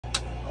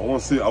I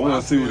want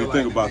to see what they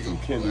think about them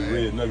candy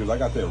red nuggets. I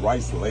got that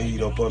rice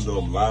laid up under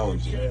them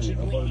lounging.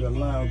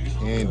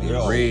 Candy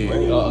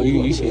red. Oh,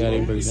 you see how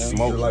they break down?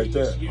 Smoke like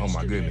that. Oh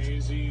my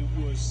goodness.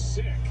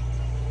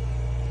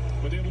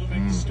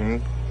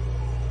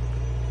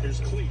 Here's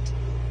Cleat.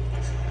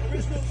 I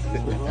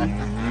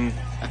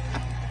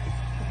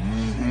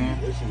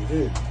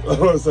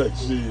was like,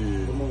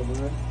 shit. Come on,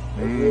 man.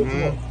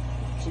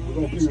 We're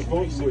gonna keep it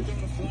funky with you.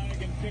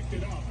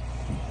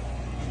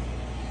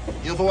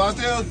 You ever watch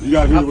this? You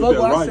got to hit it with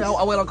that rice.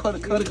 I went on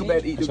cut come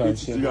back to eat the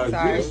bitches. You got to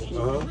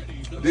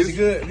This is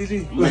good,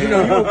 BG.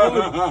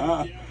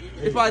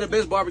 It's probably the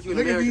best barbecue in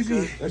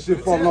America. That shit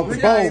falling off the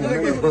bone, man.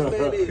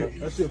 That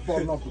That shit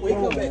falling off the Wake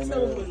bone, up at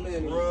man.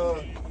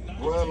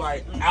 Bruh,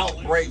 like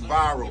outbreak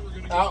viral.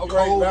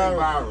 Outright COVID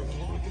viral.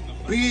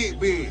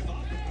 Big.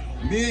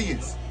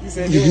 Millions. You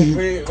said you was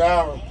big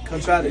viral. Come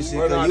try this shit.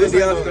 Bro, nah, this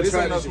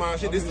ain't no small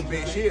shit. This is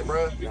big shit,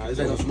 bro. Nah, this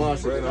ain't no small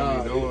shit. Bro,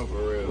 don't be doing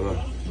for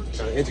real.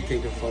 Trying to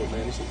educate them folks,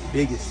 man. This shit the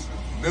biggest.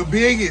 The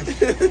biggest.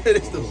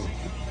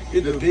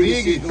 It's the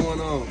biggest shit going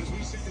on.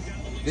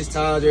 This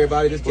Taj,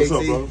 everybody. This KT. What's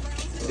up, bro?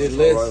 This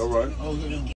Liz. All right.